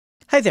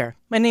Hi there,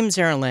 my name is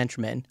Aaron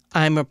Lanterman.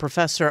 I'm a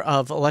professor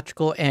of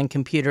electrical and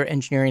computer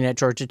engineering at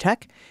Georgia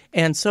Tech,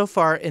 and so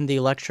far in the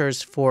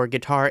lectures for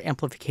guitar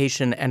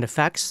amplification and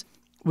effects,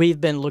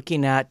 we've been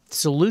looking at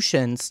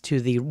solutions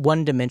to the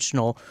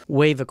one-dimensional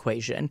wave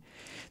equation.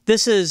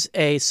 This is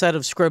a set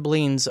of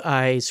scribblings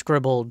I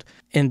scribbled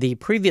in the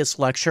previous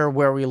lecture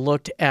where we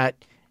looked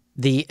at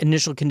the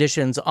initial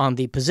conditions on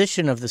the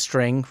position of the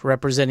string,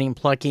 representing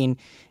plucking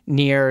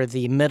near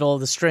the middle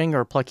of the string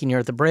or plucking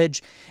near the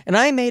bridge. And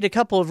I made a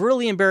couple of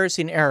really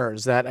embarrassing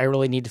errors that I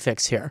really need to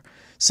fix here.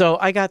 So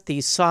I got the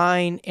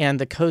sine and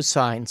the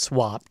cosine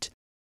swapped.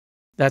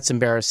 That's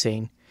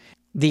embarrassing.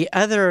 The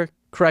other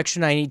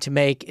correction I need to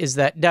make is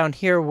that down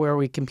here where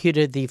we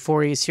computed the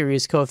Fourier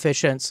series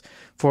coefficients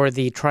for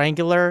the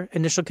triangular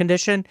initial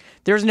condition,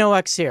 there's no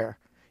x here.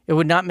 It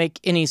would not make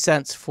any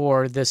sense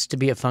for this to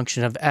be a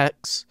function of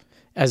x,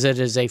 as it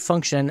is a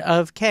function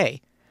of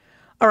k.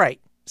 All right,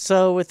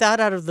 so with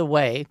that out of the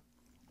way,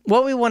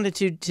 what we want to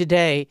do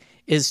today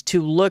is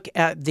to look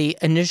at the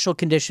initial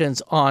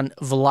conditions on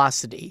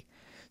velocity.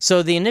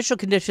 So the initial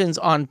conditions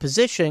on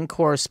position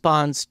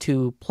corresponds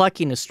to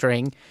plucking a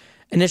string.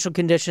 Initial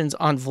conditions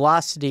on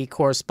velocity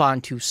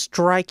correspond to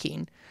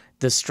striking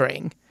the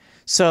string.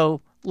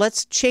 So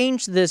let's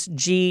change this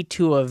G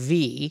to a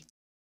V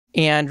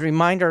and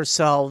remind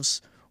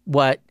ourselves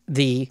what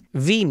the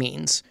V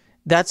means.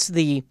 That's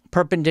the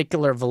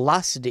perpendicular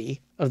velocity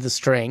of the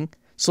string.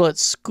 So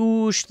let's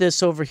scoosh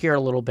this over here a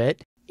little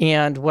bit.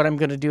 And what I'm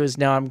going to do is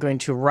now I'm going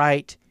to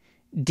write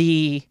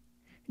d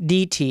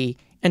dt.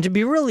 And to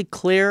be really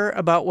clear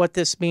about what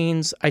this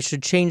means, I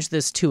should change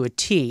this to a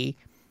t.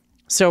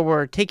 So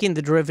we're taking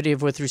the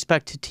derivative with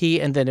respect to t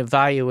and then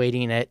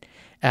evaluating it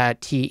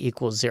at t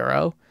equals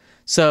 0.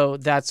 So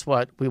that's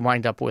what we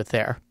wind up with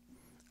there.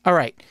 All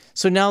right,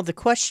 so now the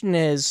question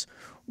is,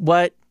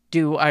 what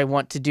do I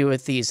want to do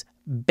with these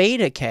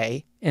beta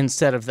k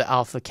instead of the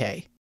alpha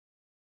k?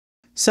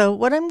 So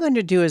what I'm going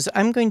to do is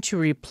I'm going to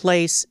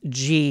replace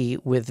G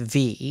with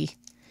V,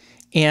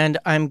 and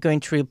I'm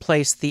going to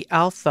replace the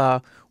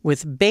alpha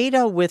with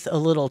beta with a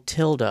little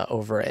tilde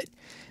over it.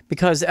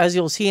 Because as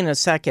you'll see in a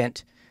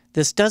second,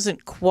 this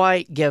doesn't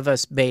quite give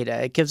us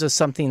beta. It gives us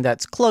something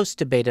that's close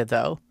to beta,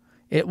 though.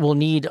 It will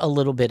need a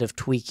little bit of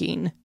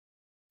tweaking.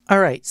 All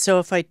right, so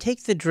if I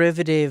take the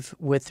derivative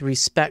with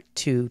respect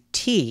to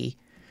t,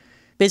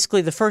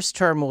 basically the first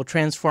term will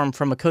transform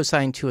from a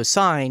cosine to a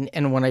sine,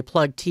 and when I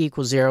plug t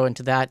equals 0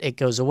 into that, it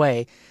goes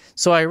away.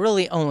 So I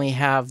really only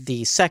have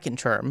the second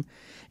term,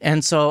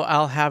 and so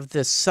I'll have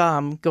this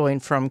sum going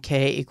from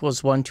k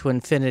equals 1 to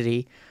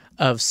infinity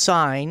of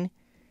sine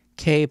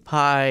k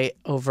pi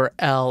over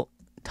L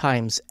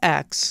times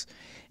x,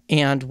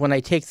 and when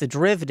I take the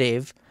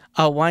derivative,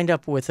 I'll wind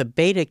up with a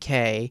beta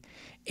k,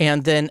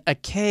 and then a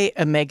k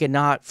omega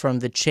naught from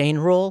the chain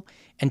rule,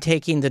 and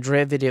taking the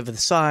derivative of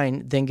the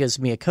sine then gives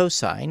me a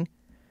cosine,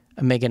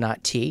 omega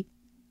naught t.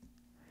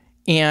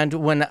 And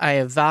when I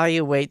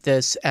evaluate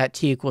this at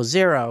t equals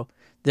 0,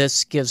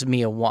 this gives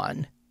me a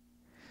 1.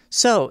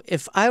 So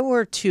if I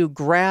were to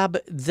grab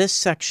this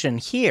section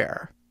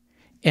here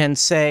and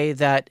say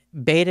that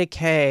beta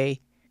k,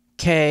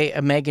 k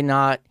omega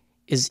naught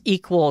is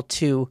equal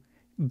to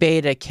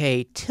beta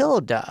k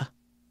tilde,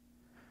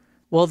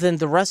 well, then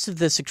the rest of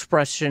this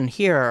expression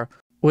here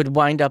would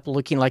wind up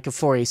looking like a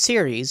Fourier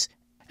series,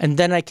 and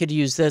then I could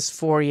use this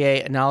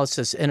Fourier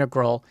analysis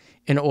integral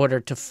in order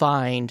to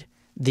find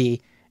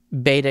the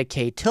beta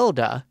k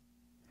tilde.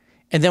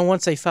 And then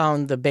once I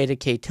found the beta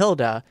k tilde,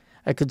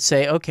 I could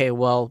say, okay,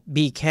 well,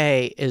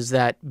 bk is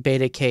that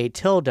beta k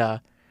tilde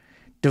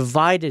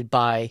divided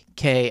by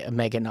k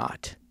omega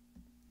naught.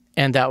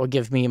 And that would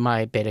give me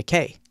my beta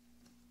k.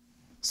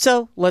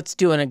 So let's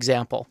do an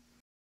example.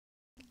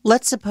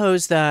 Let's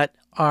suppose that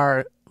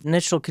our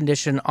initial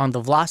condition on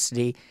the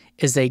velocity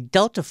is a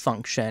delta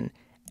function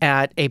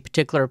at a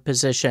particular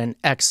position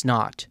x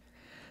naught.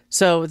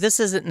 So this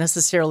isn't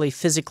necessarily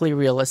physically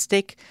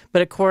realistic,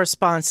 but it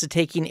corresponds to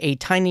taking a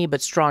tiny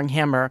but strong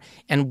hammer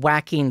and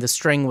whacking the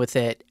string with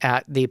it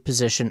at the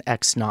position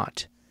x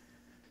naught.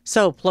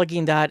 So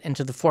plugging that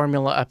into the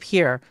formula up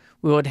here,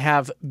 we would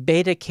have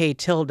beta k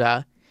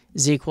tilde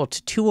is equal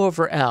to 2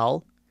 over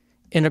L,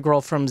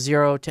 integral from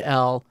 0 to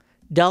L,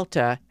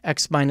 delta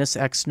x minus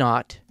x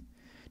naught,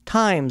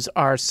 times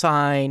our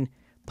sine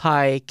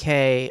pi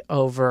k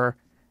over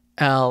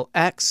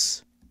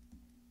Lx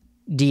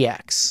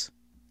dx.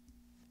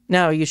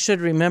 Now, you should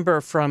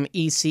remember from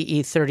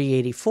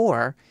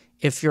ECE44,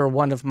 if you're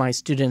one of my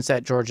students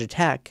at Georgia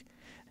Tech,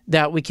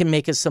 that we can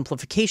make a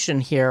simplification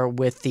here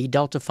with the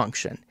delta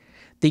function.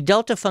 The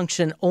delta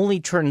function only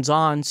turns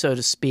on, so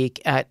to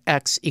speak, at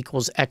x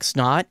equals x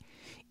naught.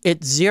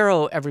 It's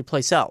 0 every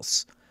place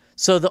else.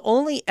 So the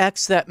only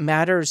x that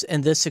matters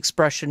in this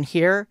expression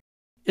here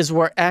is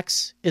where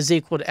x is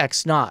equal to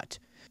x naught.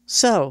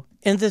 So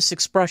in this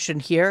expression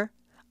here,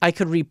 I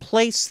could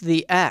replace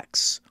the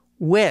x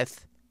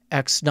with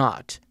x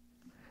naught.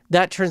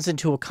 That turns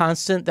into a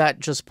constant that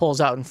just pulls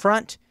out in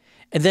front,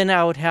 and then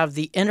I would have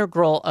the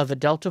integral of a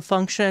delta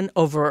function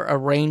over a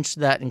range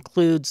that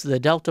includes the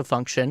delta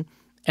function,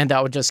 and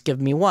that would just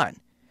give me 1.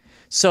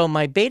 So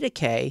my beta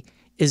k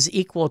is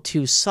equal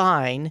to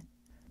sine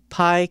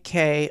pi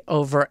k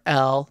over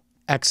L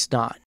x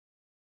naught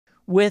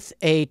with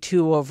a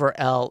 2 over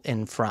L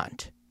in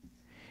front.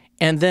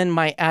 And then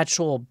my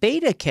actual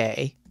beta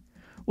k,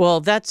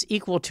 well, that's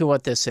equal to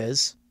what this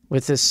is,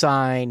 with this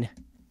sine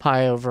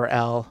pi over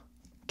L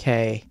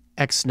k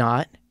x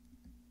naught.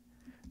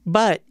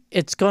 But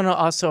it's going to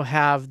also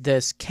have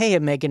this k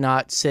omega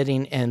naught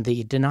sitting in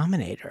the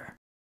denominator.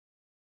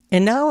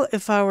 And now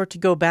if I were to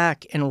go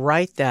back and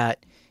write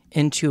that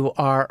into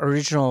our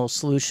original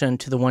solution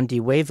to the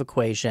 1D wave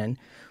equation,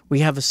 we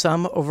have a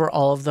sum over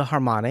all of the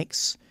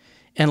harmonics.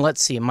 And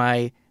let's see,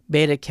 my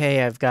beta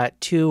k, I've got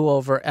 2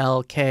 over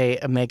L k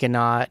omega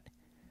naught.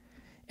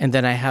 And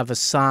then I have a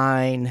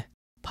sine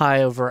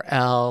pi over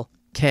L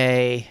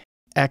k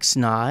x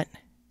naught.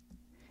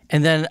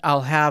 And then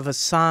I'll have a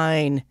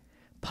sine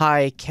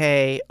pi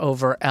k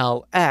over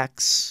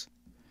Lx.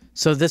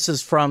 So this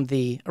is from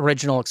the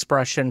original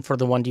expression for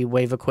the 1D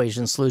wave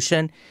equation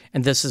solution,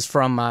 and this is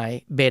from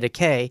my beta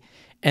k.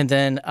 And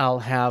then I'll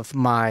have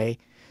my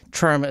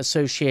term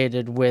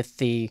associated with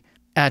the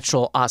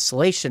actual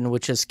oscillation,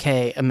 which is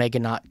k omega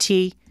naught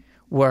t,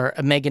 where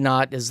omega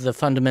naught is the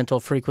fundamental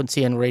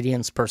frequency in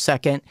radians per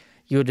second.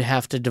 You would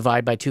have to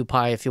divide by 2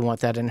 pi if you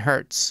want that in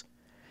hertz.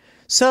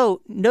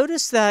 So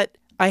notice that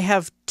I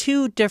have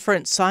 2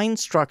 different sine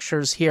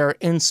structures here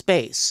in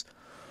space.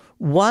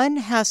 One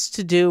has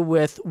to do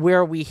with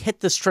where we hit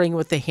the string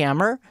with the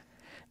hammer.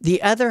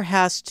 The other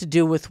has to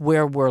do with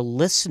where we're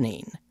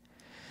listening.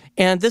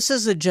 And this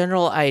is a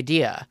general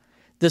idea.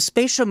 The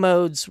spatial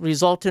modes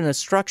result in a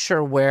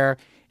structure where,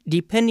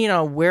 depending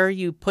on where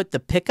you put the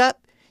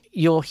pickup,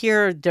 you'll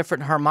hear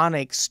different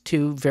harmonics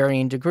to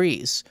varying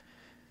degrees.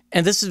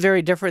 And this is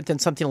very different than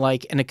something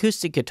like an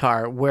acoustic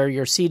guitar, where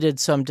you're seated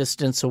some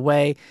distance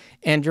away,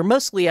 and you're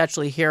mostly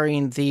actually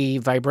hearing the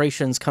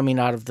vibrations coming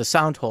out of the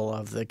sound hole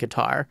of the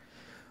guitar.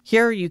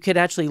 Here, you could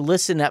actually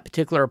listen at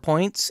particular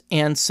points,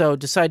 and so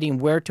deciding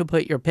where to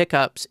put your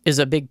pickups is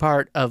a big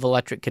part of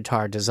electric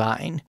guitar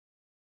design.